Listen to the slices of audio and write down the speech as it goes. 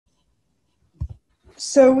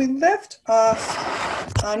So we left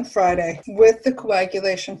off on Friday with the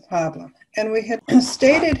coagulation problem, and we had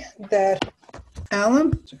stated that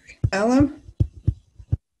alum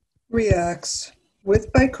reacts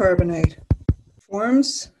with bicarbonate,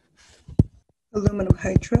 forms aluminum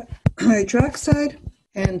hydroxide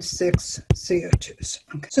and 6 CO2s.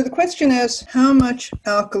 Okay. So the question is, how much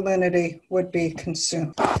alkalinity would be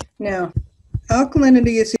consumed? Now,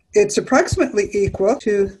 alkalinity it's approximately equal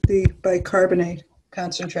to the bicarbonate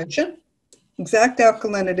concentration. Exact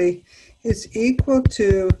alkalinity is equal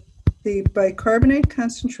to the bicarbonate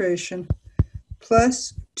concentration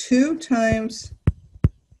plus 2 times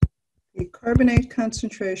the carbonate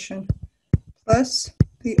concentration plus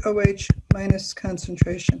the OH minus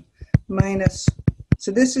concentration minus.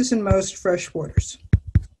 So this is in most fresh waters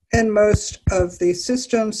and most of the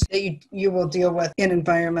systems that you will deal with in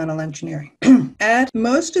environmental engineering. At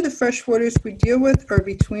most of the fresh waters we deal with are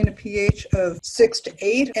between a pH of 6 to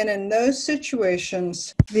 8, and in those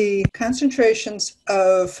situations, the concentrations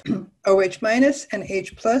of OH minus and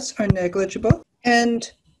H plus are negligible,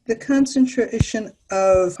 and the concentration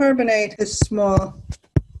of carbonate is small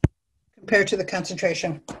compared to the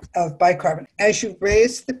concentration of bicarbonate. As you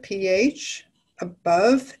raise the pH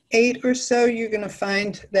above 8 or so, you're going to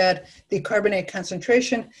find that the carbonate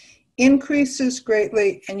concentration increases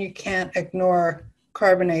greatly, and you can't ignore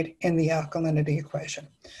carbonate in the alkalinity equation.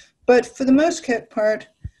 But for the most part,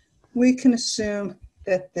 we can assume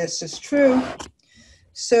that this is true.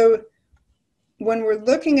 So when we're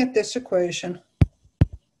looking at this equation,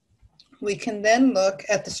 we can then look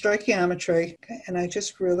at the stoichiometry, okay, and I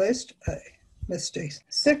just realized I missed a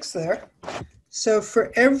 6 there. So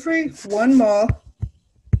for every 1 mole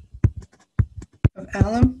of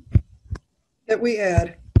alum that we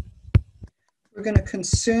add, we're going to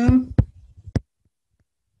consume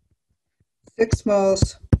 6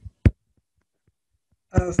 moles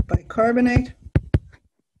of bicarbonate,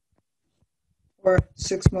 or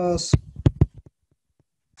 6 moles.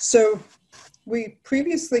 So we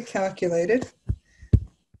previously calculated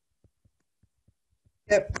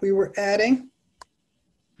that we were adding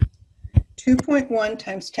 2.1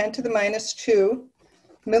 times 10 to the minus 2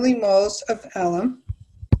 millimoles of alum.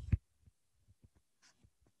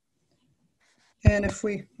 And if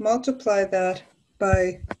we multiply that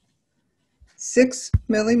by 6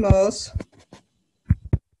 millimoles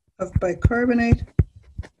of bicarbonate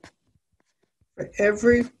for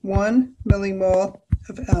every 1 millimole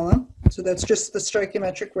of alum, so that's just the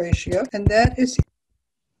stoichiometric ratio, and that is.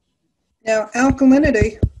 Now,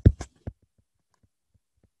 alkalinity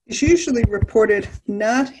is usually reported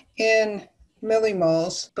not in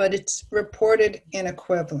millimoles, but it's reported in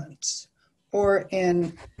equivalents or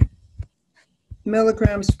in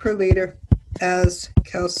milligrams per liter as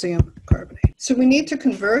calcium carbonate. So we need to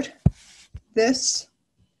convert this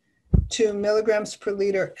to milligrams per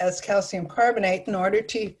liter as calcium carbonate in order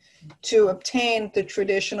to obtain the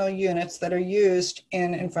traditional units that are used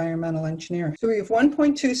in environmental engineering. So we have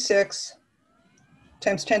 1.26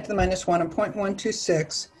 times 10 to the minus 1 and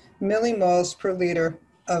 0.126 millimoles per liter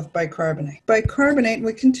of bicarbonate. Bicarbonate,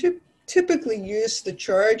 we can typically use the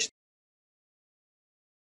charge.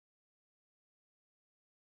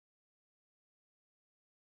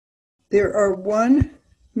 There are 1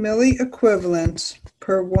 milliequivalents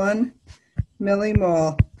per 1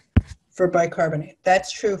 millimole for bicarbonate.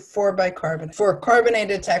 That's true for bicarbonate. For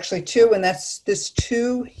carbonate, it's actually 2, and that's this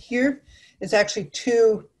 2 here is actually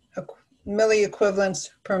 2 milliequivalents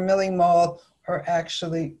per millimole, or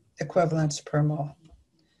actually equivalents per mole.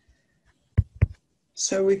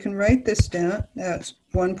 So we can write this down as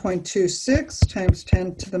 1.26 times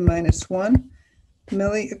 10 to the minus 1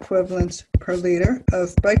 milliequivalents per liter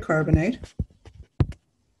of bicarbonate.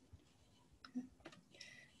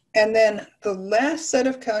 And then the last set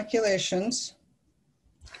of calculations,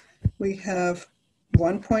 we have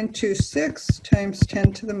 1.26 times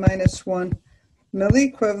 10 to the minus 1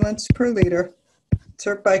 milliequivalents per liter. It's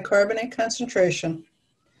our bicarbonate concentration.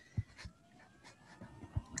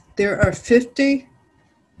 There are 50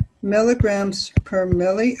 milligrams per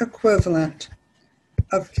milliequivalent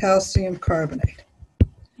of calcium carbonate.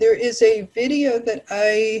 There is a video that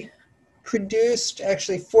I produced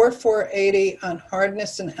actually for 480 on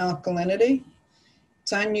hardness and alkalinity.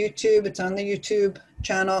 It's on YouTube. It's on the YouTube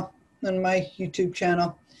channel, on my YouTube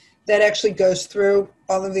channel. That actually goes through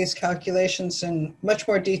all of these calculations in much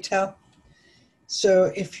more detail.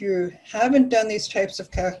 So if you haven't done these types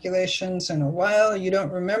of calculations in a while, you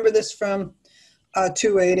don't remember this from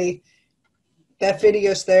 280, that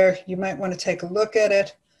video's there. You might want to take a look at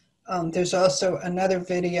it. There's also another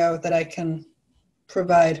video that I can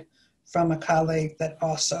provide from a colleague that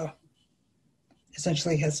also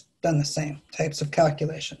essentially has done the same types of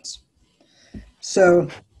calculations. So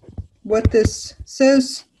what this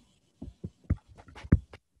says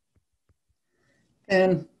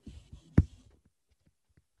then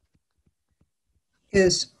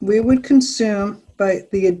is we would consume, by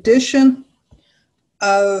the addition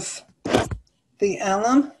of the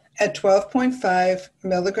alum at 12.5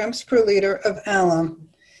 milligrams per liter of alum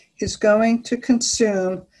is going to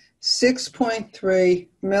consume 6.3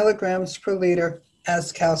 milligrams per liter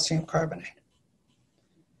as calcium carbonate.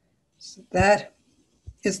 So that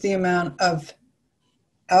is the amount of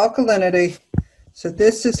alkalinity. So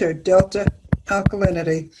this is our delta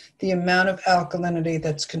alkalinity, the amount of alkalinity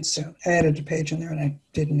that's consumed. I added a page in there and I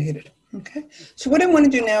didn't need it. Okay, so what I want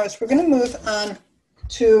to do now is we're going to move on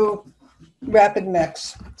to rapid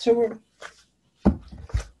mix. So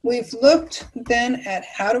we've looked then at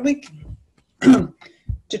how do we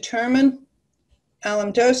determine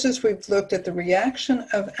alum doses. We've looked at the reaction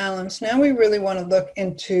of alums. Now we really want to look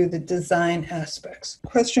into the design aspects. The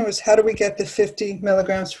question was, how do we get the 50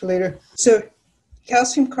 milligrams per liter? So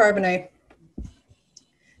calcium carbonate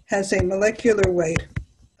has a molecular weight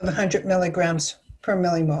of 100 milligrams per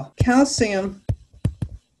millimole. Calcium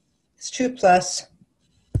is 2 plus,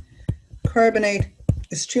 carbonate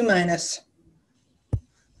is 2 minus.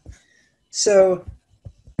 So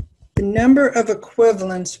the number of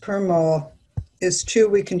equivalents per mole is 2.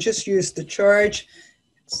 We can just use the charge.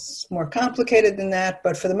 It's more complicated than that,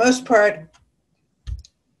 but for the most part,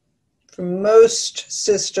 for most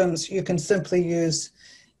systems, you can simply use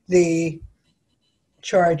the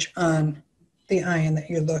charge on the ion that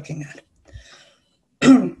you're looking at.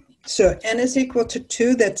 So N is equal to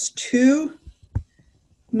 2. That's 2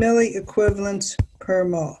 milliequivalents per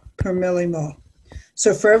mole, per millimole.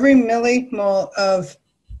 So for every millimole of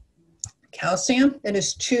calcium, it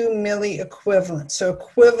is 2 milliequivalents. So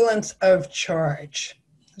equivalents of charge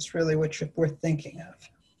is really what we're thinking of.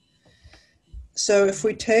 So if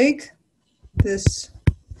we take this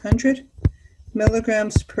 100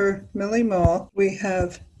 milligrams per millimole, we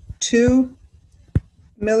have 2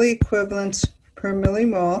 milliequivalents per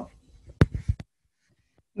millimole.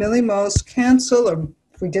 Millimoles cancel, or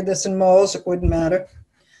if we did this in moles, it wouldn't matter.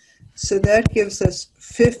 So that gives us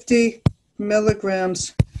 50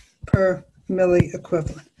 milligrams per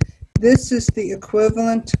milliequivalent. This is the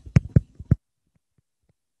equivalent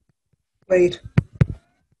weight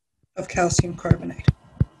of calcium carbonate.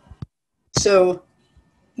 So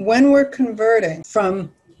when we're converting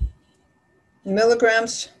from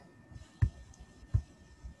milligrams,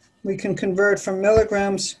 we can convert from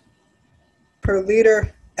milligrams per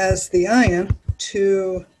liter as the ion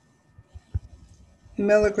to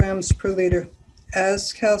milligrams per liter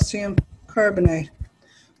as calcium carbonate.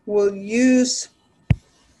 We'll use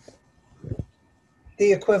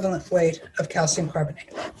the equivalent weight of calcium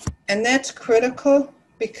carbonate. And that's critical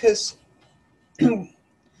because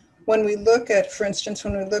when we look at, for instance,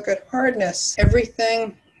 when we look at hardness,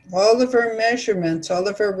 everything, all of our measurements, all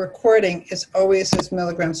of our recording is always as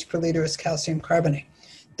milligrams per liter as calcium carbonate.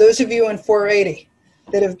 Those of you in 480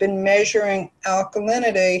 that have been measuring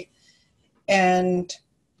alkalinity and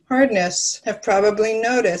hardness have probably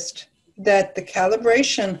noticed that the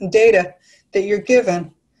calibration data that you're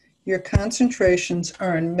given, your concentrations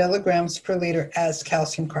are in milligrams per liter as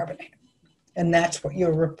calcium carbonate. And that's what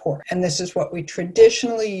you'll report. And this is what we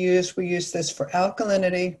traditionally use. We use this for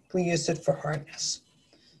alkalinity. We use it for hardness.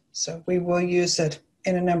 So we will use it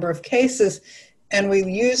in a number of cases. And we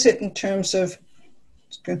use it in terms of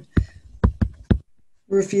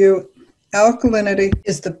review. Alkalinity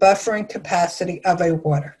is the buffering capacity of a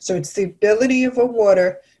water. So it's the ability of a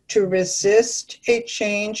water to resist a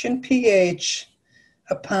change in pH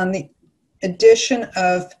upon the addition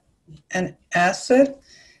of an acid.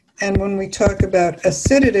 And when we talk about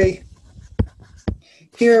acidity,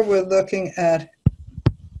 here we're looking at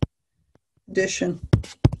addition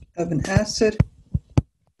of an acid.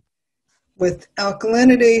 With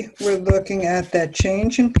alkalinity, we're looking at that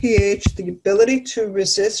change in pH, the ability to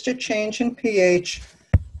resist a change in pH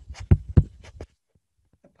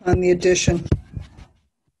upon the addition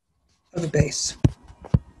of a base.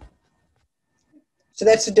 So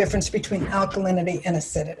that's the difference between alkalinity and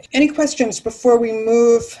acidity. Any questions before we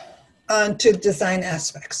move on to design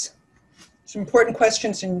aspects? Some important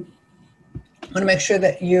questions, and I want to make sure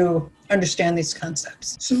that you understand these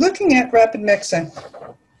concepts. So looking at rapid mixing.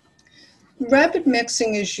 Rapid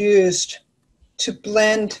mixing is used to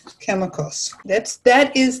blend chemicals.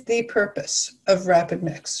 That is the purpose of rapid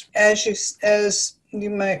mix. As you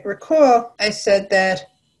might recall, I said that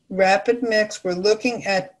rapid mix, we're looking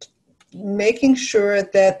at making sure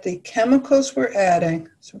that the chemicals we're adding,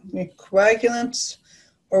 so coagulants,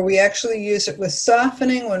 or we actually use it with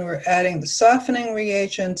softening when we're adding the softening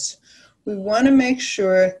reagents, we want to make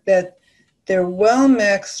sure that they're well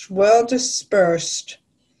mixed, well dispersed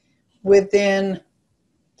within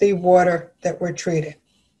the water that we're treating.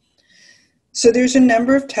 So there's a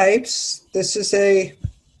number of types. This is a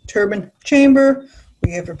turbine chamber.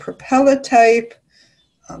 We have a propeller type.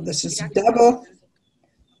 This is a double.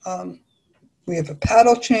 We have a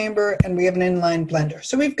paddle chamber, and we have an inline blender.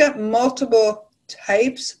 So we've got multiple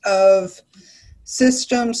types of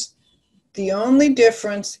systems. The only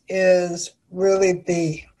difference is really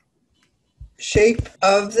the shape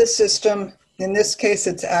of the system. In this case,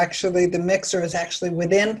 it's actually, the mixer is actually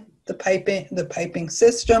within the piping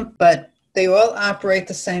system, but they all operate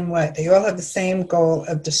the same way. They all have the same goal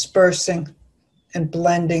of dispersing and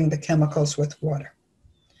blending the chemicals with water.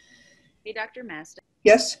 Hey, Dr. Master.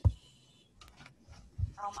 Yes?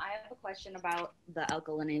 I have a question about the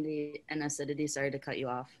alkalinity and acidity. Sorry to cut you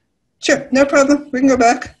off. Sure, no problem. We can go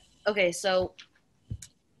back. Okay, so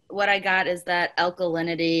what I got is that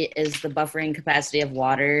alkalinity is the buffering capacity of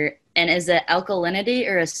water. And is it alkalinity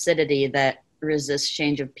or acidity that resists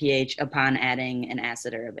change of pH upon adding an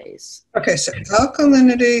acid or a base? Okay, so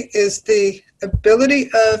alkalinity is the ability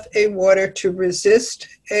of a water to resist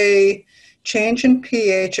a change in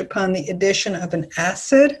pH upon the addition of an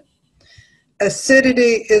acid.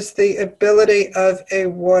 Acidity is the ability of a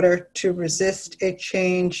water to resist a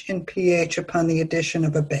change in pH upon the addition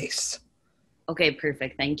of a base. Okay,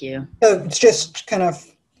 perfect. Thank you. So it's just kind of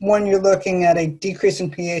one you're looking at a decrease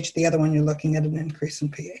in pH, the other one you're looking at an increase in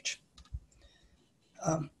pH.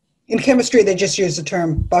 In chemistry, they just use the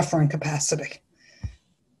term buffering capacity.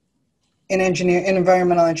 In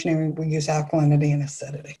environmental engineering, we use alkalinity and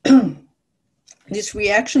acidity. These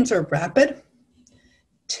reactions are rapid.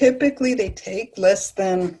 Typically, they take less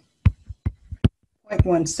than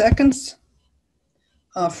 0.1 seconds.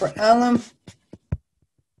 For alum,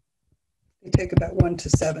 they take about 1 to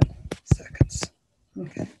 7 seconds.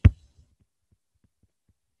 Okay.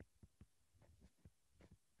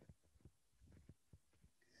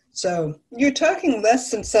 So you're talking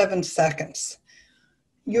less than 7 seconds.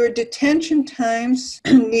 Your detention times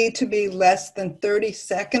need to be less than 30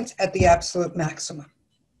 seconds at the absolute maximum.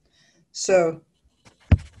 So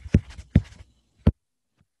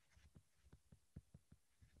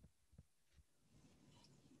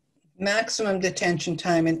maximum detention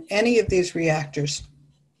time in any of these reactors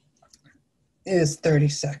is 30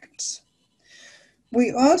 seconds.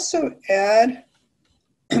 We also add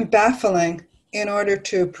baffling in order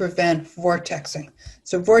to prevent vortexing.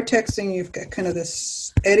 So vortexing, you've got kind of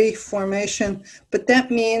this eddy formation, but that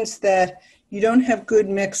means that you don't have good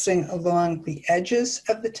mixing along the edges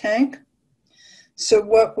of the tank. So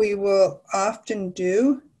what we will often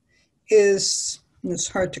do is, it's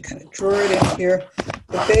hard to kind of draw it in here,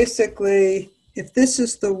 but basically, if this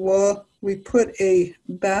is the wall, we put a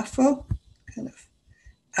baffle kind of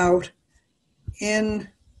out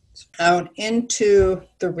into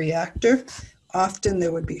the reactor. Often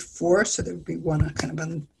there would be 4, so there would be one kind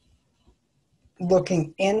of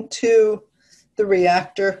looking into the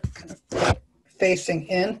reactor, kind of facing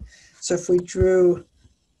in. So if we drew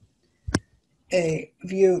a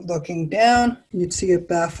view looking down, you'd see a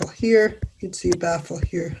baffle here, you'd see a baffle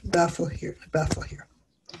here, baffle here, baffle here.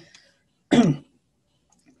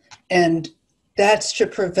 And that's to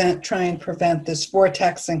try and prevent this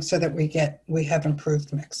vortexing so that we have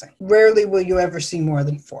improved mixing. Rarely will you ever see more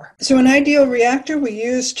than 4. So an ideal reactor, we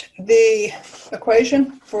used the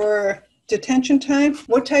equation for detention time.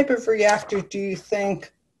 What type of reactor do you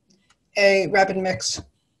think a rapid mix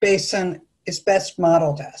basin is best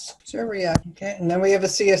modeled as? So a reactor, okay, and then we have a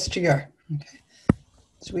CSTR. Okay.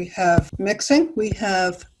 So we have mixing, we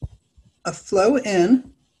have a flow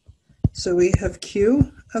in, so we have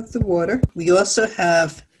Q of the water. We also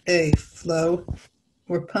have a flow,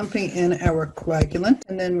 we're pumping in our coagulant,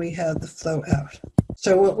 and then we have the flow out.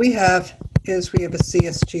 So what we have is we have a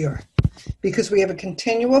CSTR because we have a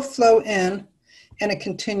continual flow in and a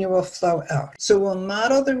continual flow out. So we'll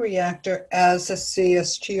model the reactor as a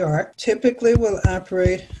CSTR. Typically we'll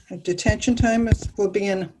operate, detention time will be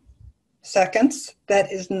in seconds.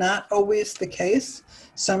 That is not always the case.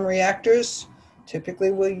 Some reactors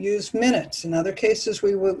typically will use minutes. In other cases,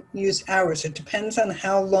 we will use hours. It depends on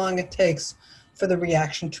how long it takes for the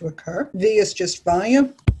reaction to occur. V is just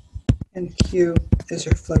volume, and Q is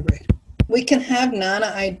our flow rate. We can have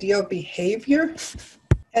non-ideal behavior,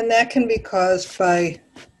 and that can be caused by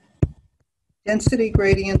density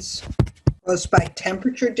gradients, caused by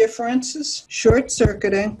temperature differences, short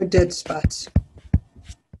circuiting, or dead spots.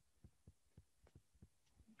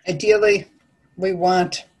 Ideally, we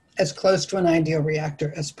want as close to an ideal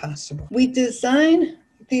reactor as possible. We design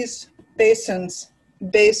these basins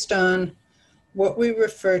based on what we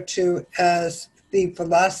refer to as the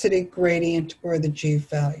velocity gradient or the G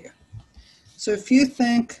value. So if you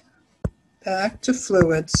think back to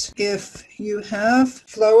fluids, if you have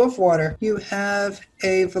flow of water, you have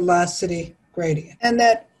a velocity gradient. And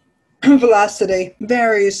that velocity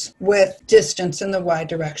varies with distance in the y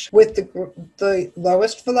direction, with the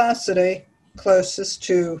lowest velocity closest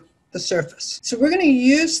to the surface. So we're going to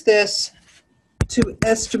use this to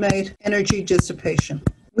estimate energy dissipation.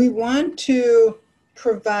 We want to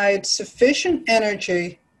provide sufficient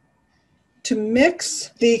energy to mix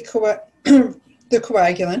the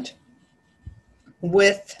coagulant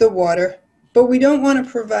with the water, but we don't want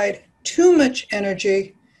to provide too much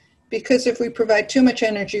energy, because if we provide too much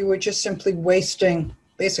energy, we're just simply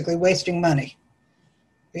basically wasting money.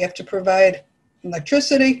 We have to provide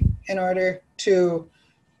electricity in order to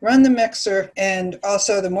run the mixer, and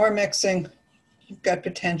also the more mixing, you've got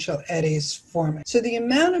potential eddies forming. So the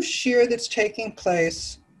amount of shear that's taking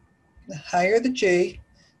place, the higher the G,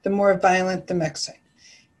 the more violent the mixing.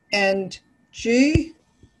 And G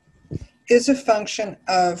is a function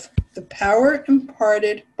of the power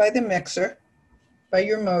imparted by the mixer, by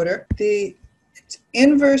your motor. It's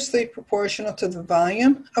inversely proportional to the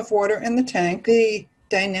volume of water in the tank, the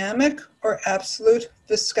dynamic or absolute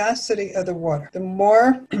viscosity of the water. The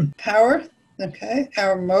more power,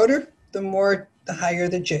 our motor, the higher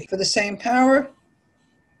the G. For the same power,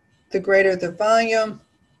 the greater the volume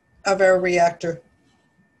of our reactor,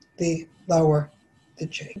 the lower the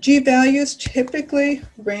G. G values typically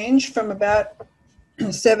range from about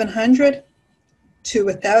 700 to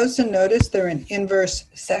 1,000. Notice they're in inverse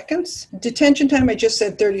seconds. Detention time, I just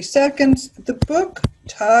said 30 seconds. The book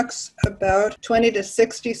talks about 20 to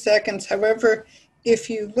 60 seconds. However, if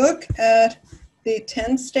you look at the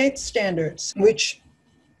 10-state standards, which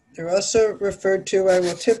they're also referred to, I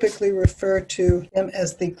will typically refer to them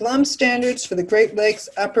as the GLUM standards for the Great Lakes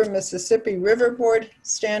Upper Mississippi River Board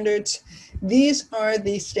standards. These are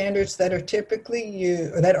the standards that are typically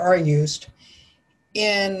used, or that are used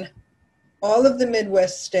in all of the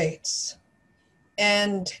Midwest states,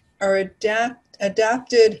 and are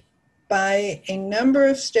adopted by a number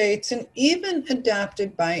of states and even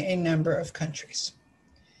adopted by a number of countries.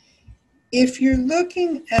 If you're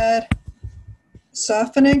looking at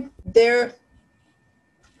softening, the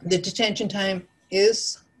detention time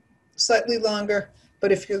is slightly longer,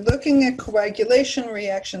 but if you're looking at coagulation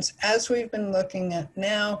reactions, as we've been looking at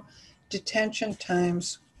now, detention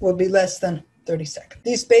times will be less than 30 seconds.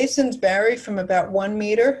 These basins vary from about 1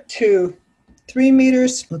 meter to 3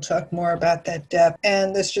 meters. We'll talk more about that depth,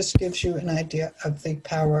 and this just gives you an idea of the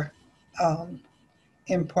power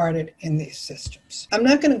imparted in these systems. I'm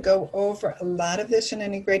not going to go over a lot of this in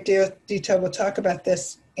any great detail. We'll talk about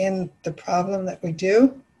this in the problem that we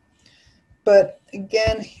do. But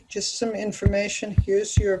again, just some information.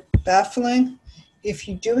 Here's your baffling. If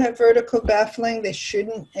you do have vertical baffling, they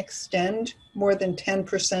shouldn't extend more than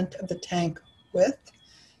 10% of the tank width.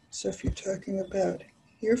 So if you're talking about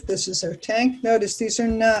here, if this is our tank, notice these are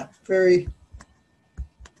not very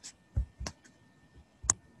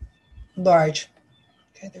large.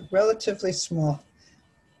 Okay, they're relatively small.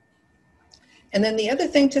 And then the other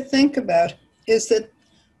thing to think about is that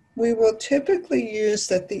we will typically use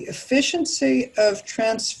that the efficiency of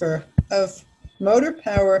transfer of motor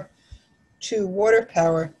power to water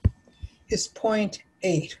power is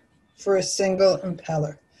 0.8 for a single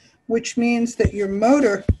impeller, which means that your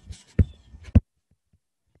motor,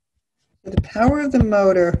 the power of the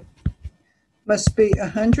motor must be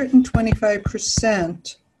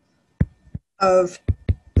 125% of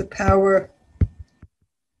the power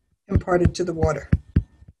imparted to the water.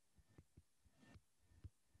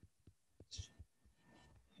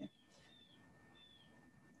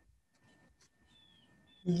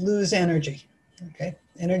 Lose energy. Okay,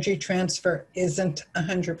 energy transfer isn't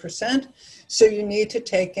 100%, so you need to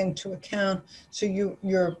take into account. So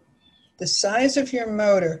the size of your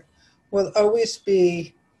motor will always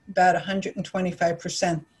be about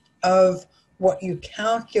 125% of what you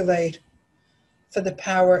calculate for the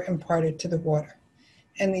power imparted to the water.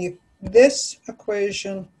 And this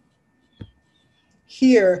equation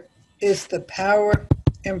here is the power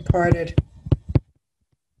imparted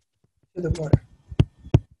to the water.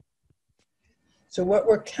 So what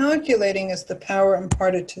we're calculating is the power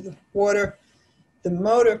imparted to the water. The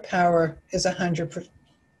motor power is roughly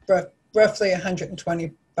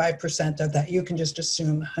 125% of that. You can just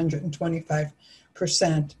assume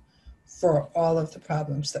 125% for all of the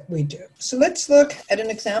problems that we do. So let's look at an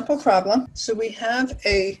example problem. So we have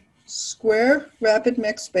a square rapid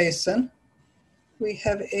mix basin. We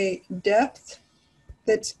have a depth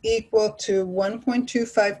that's equal to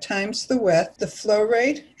 1.25 times the width. The flow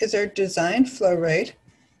rate is our design flow rate.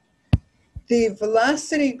 The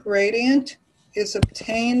velocity gradient is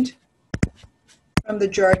obtained from the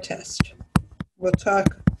jar test. We'll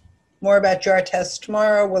talk more about jar tests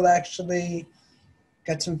tomorrow. We'll actually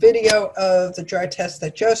get some video of the jar test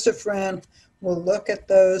that Joseph ran. We'll look at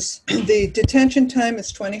those. The detention time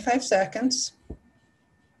is 25 seconds.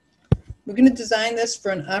 We're going to design this for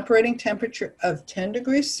an operating temperature of 10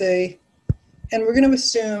 degrees C, and we're going to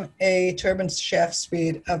assume a turbine shaft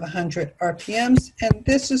speed of 100 RPMs, and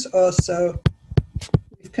this is also,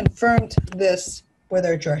 we've confirmed this with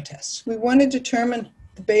our jar test. We want to determine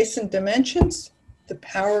the basin dimensions, the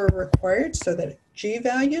power required, so that G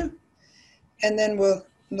value, and then we'll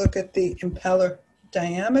look at the impeller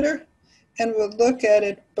diameter, and we'll look at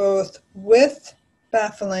it both with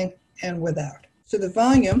baffling and without. So the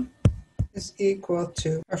volume is equal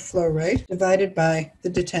to our flow rate divided by the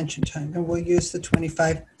detention time, and we'll use the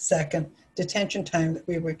 25-second detention time that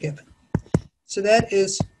we were given. So that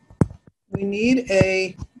is, we need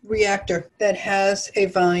a reactor that has a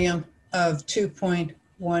volume of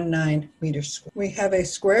 2.19 meters squared. We have a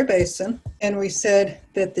square basin, and we said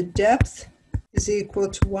that the depth is equal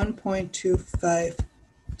to 1.25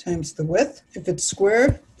 times the width. If it's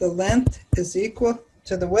square, the length is equal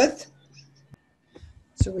to the width.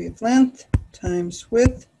 So we have length times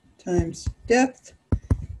width times depth.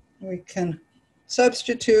 We can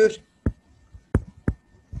substitute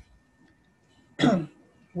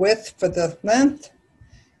width for the length,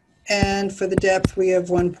 and for the depth we have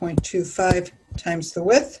 1.25 times the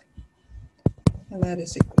width, and that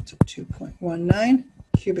is equal to 2.19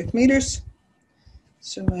 cubic meters.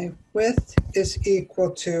 So my width is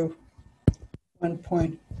equal to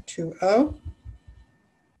 1.20.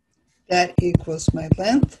 That equals my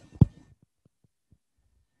length.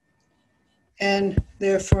 And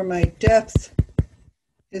therefore my depth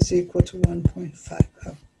is equal to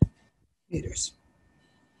 1.50 meters.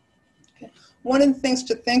 Okay. One of the things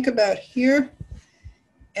to think about here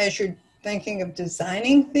as you're thinking of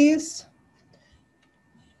designing these,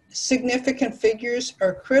 significant figures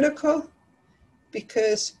are critical,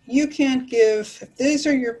 because you can't give, if these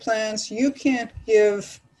are your plans, you can't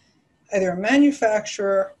give either a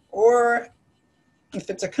manufacturer, or if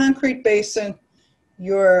it's a concrete basin,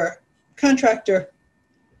 your contractor,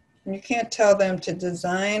 and you can't tell them to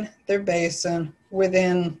design their basin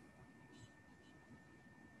within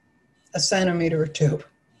a centimeter or two.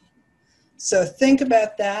 So think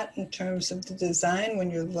about that in terms of the design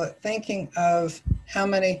when you're thinking of how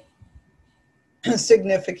many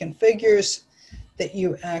significant figures that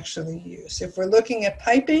you actually use. If we're looking at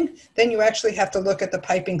piping, then you actually have to look at the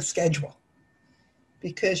piping schedule,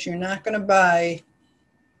 because you're not going to buy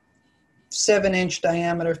 7-inch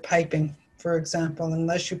diameter piping, for example,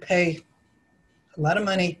 unless you pay a lot of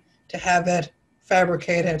money to have it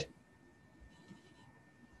fabricated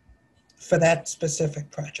for that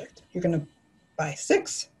specific project. You're going to buy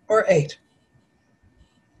 6 or 8.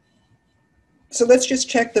 So let's just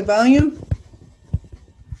check the volume.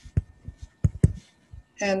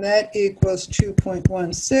 And that equals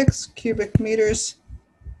 2.16 cubic meters.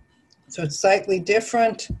 So it's slightly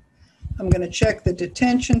different. I'm going to check the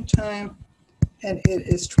detention time, and it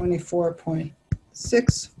is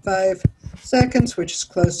 24.65 seconds, which is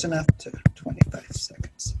close enough to 25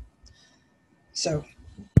 seconds. So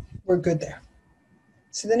we're good there.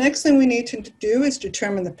 So the next thing we need to do is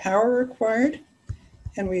determine the power required.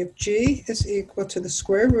 And we have G is equal to the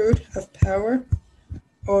square root of power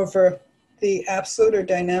over the absolute or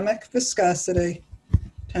dynamic viscosity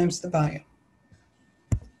times the volume.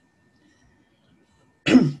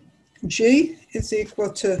 G is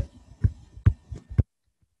equal to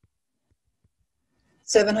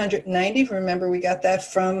 790. Remember, we got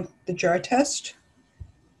that from the jar test.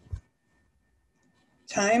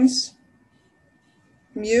 Times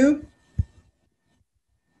mu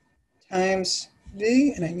times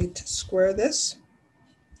V, and I need to square this.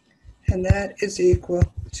 And that is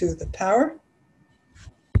equal to the power.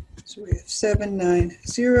 So we have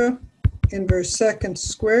 790 inverse seconds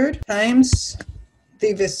squared times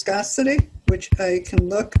the viscosity, which I can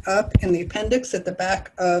look up in the appendix at the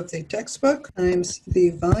back of the textbook, times the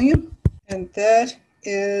volume. And that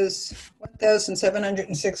is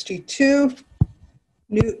 1,762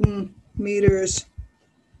 Newton meters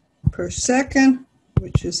per second,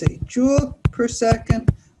 which is a joule per second,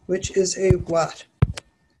 which is a watt.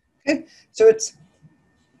 Okay, so it's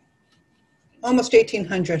almost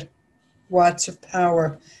 1,800 watts of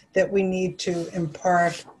power that we need to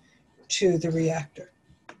impart to the reactor.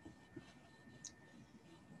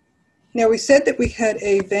 Now we said that we had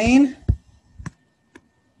a vane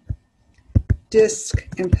disc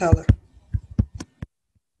impeller.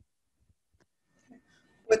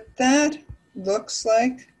 What that looks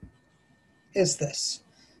like is this.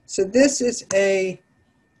 So this is a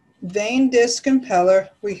vane disc impeller.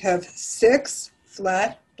 We have 6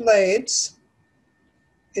 flat blades.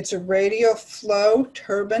 It's a radial flow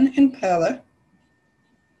turbine impeller.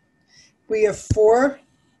 We have 4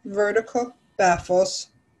 vertical baffles.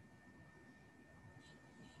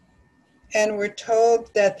 And we're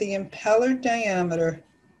told that the impeller diameter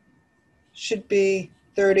should be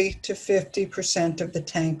 30 to 50% of the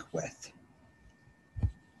tank width.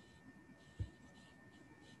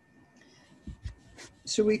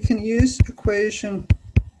 So we can use equation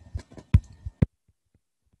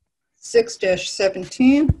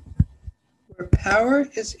 6-17, where power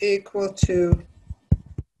is equal to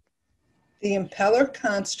the impeller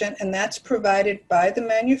constant, and that's provided by the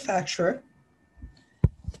manufacturer,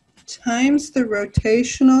 times the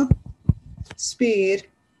rotational speed,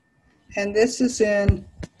 and this is in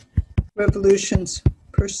revolutions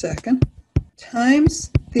per second,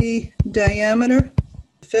 times the diameter,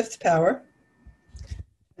 5th power,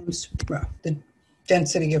 times the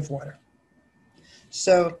density of water.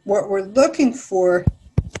 So what we're looking for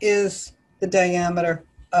is the diameter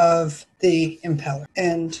of the impeller.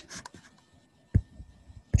 And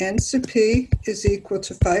N sub P is equal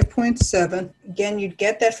to 5.7. Again, you'd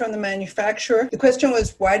get that from the manufacturer. The question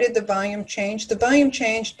was, why did the volume change? The volume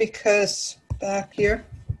changed because back here,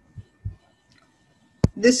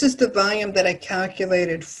 this is the volume that I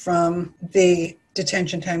calculated from the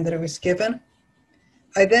detention time that I was given.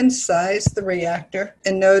 I then sized the reactor,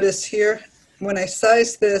 and notice here, when I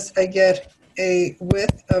size this, I get a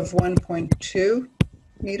width of 1.2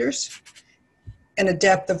 meters and a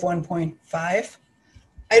depth of 1.5.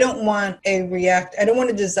 I don't want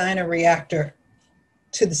to design a reactor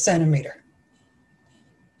to the centimeter.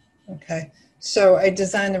 Okay, so I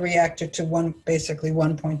designed the reactor to basically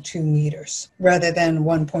 1.2 meters rather than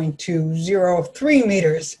 1.203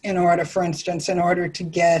 meters in order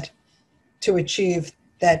to achieve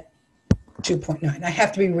that 2.9. I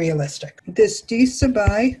have to be realistic. This D sub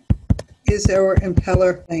I is our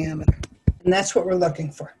impeller diameter, and that's what we're looking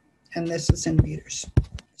for, and this is in meters.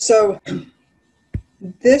 So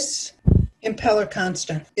this impeller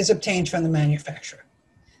constant is obtained from the manufacturer.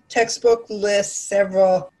 Textbook lists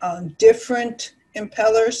several different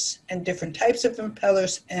impellers and different types of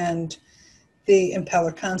impellers, and the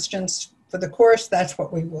impeller constants for the course, that's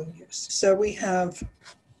what we will use. So we have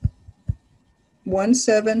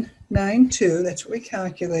 1792, that's what we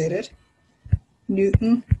calculated,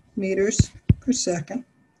 Newton meters per second,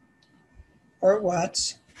 or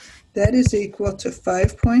watts. That is equal to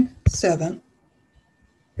 5.7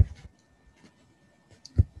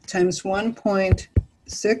 times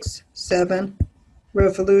 1.67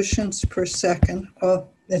 revolutions per second. Well,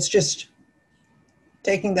 that's just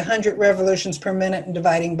taking the 100 revolutions per minute and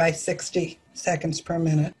dividing by 60 seconds per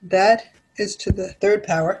minute. That is to the 3rd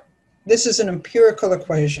power. This is an empirical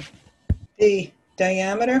equation. The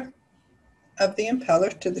diameter of the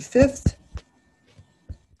impeller to the 5th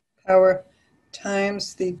power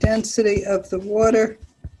times the density of the water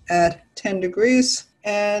at 10 degrees,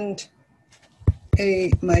 and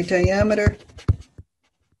my diameter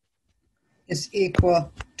is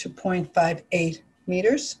equal to 0.58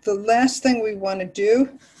 meters. The last thing we want to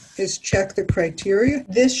do is check the criteria.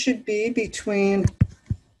 This should be between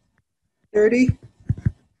 30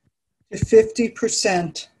 to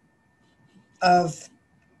 50% of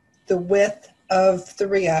the width of the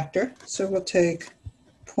reactor. So we'll take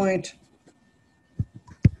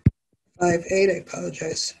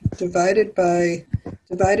 0.58, divided by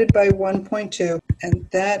 1.2, and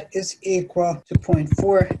that is equal to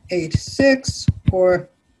 0.486, or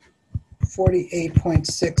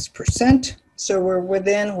 48.6%. So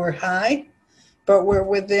we're high, but we're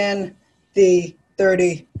within the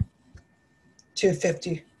 30 to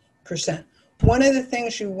 50%. One of the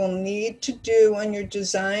things you will need to do on your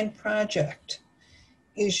design project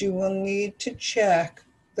is you will need to check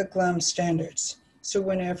the GLUM standards. So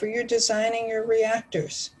whenever you're designing your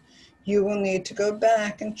reactors, you will need to go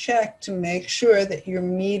back and check to make sure that you're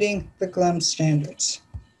meeting the GLUM standards.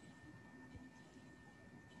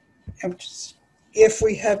 If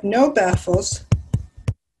we have no baffles,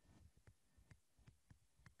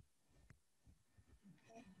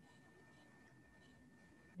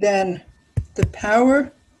 then the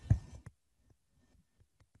power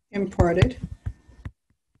imparted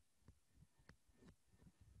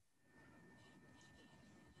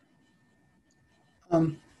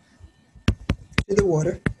to the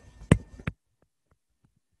water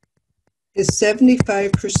is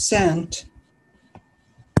 75%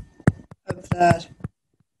 of that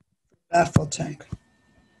baffle tank.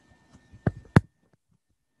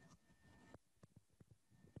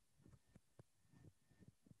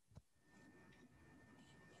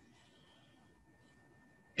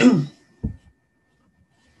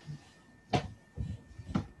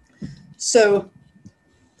 So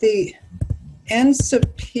the N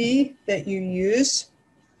sub P that you use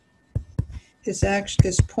is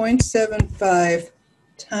 0.75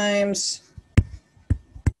 times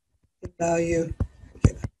the value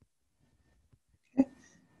given, okay?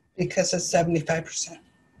 Because it's 75%.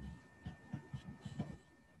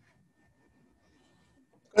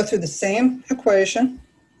 Go through the same equation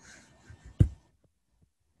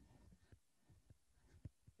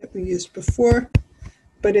that we used before,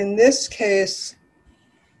 but in this case,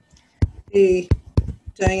 the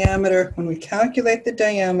diameter, when we calculate the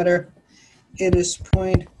diameter, it is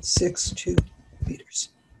 0.62 meters.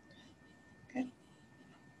 Okay.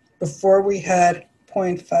 Before we had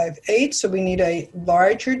 0.58, so we need a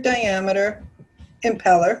larger diameter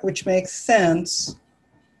impeller, which makes sense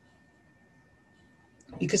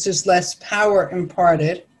because there's less power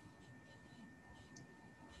imparted.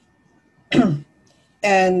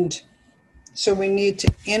 And so we need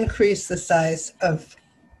to increase the size of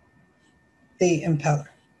the impeller.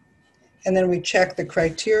 And then we check the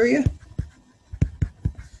criteria.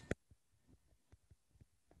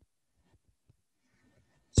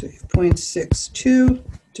 So we have 0.62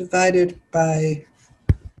 divided by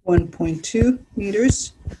 1.2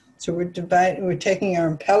 meters. So we're taking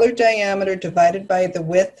our impeller diameter divided by the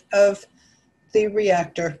width of the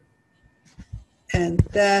reactor, and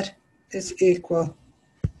that is equal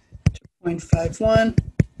to 0.51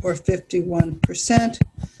 or 51%.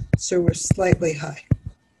 So we're slightly high.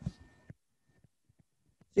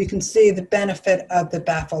 You can see the benefit of the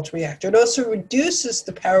baffled reactor. It also reduces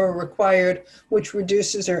the power required, which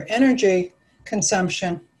reduces our energy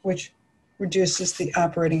consumption, which reduces the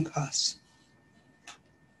operating costs.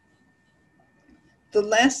 The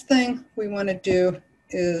last thing we want to do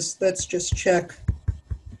is let's just check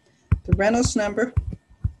the Reynolds number.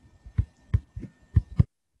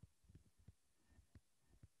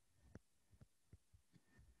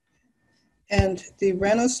 And the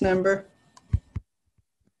Reynolds number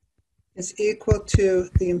is equal to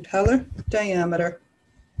the impeller diameter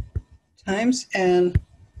times N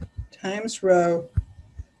times rho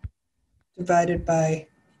divided by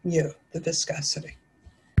mu, the viscosity.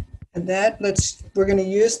 And that, we're going to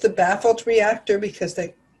use the baffled reactor because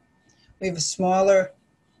we have a smaller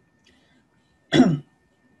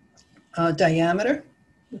diameter.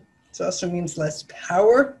 It also means less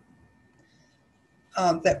power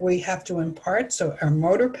that we have to impart, so our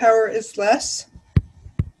motor power is less.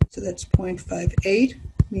 So that's 0.58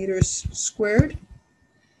 meters squared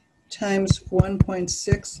times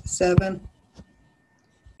 1.67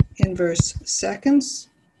 inverse seconds.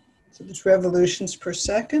 So that's revolutions per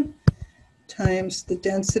second times the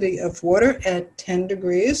density of water at 10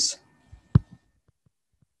 degrees.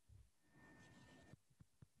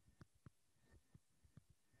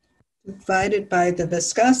 Divided by the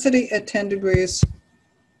viscosity at 10 degrees.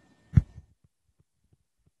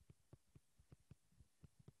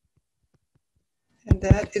 And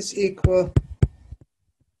that is equal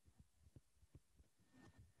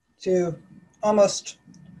to almost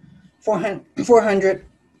 400,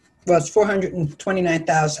 well, it's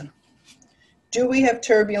 429,000. Do we have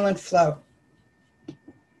turbulent flow?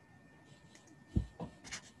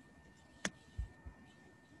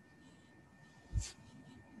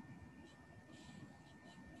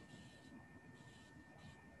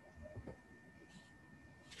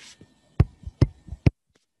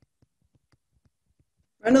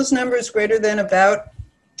 Reynolds number is greater than about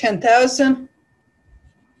 10,000.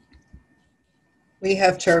 We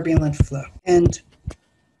have turbulent flow. And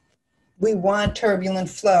we want turbulent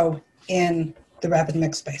flow in the rapid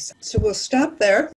mix basin. So we'll stop there.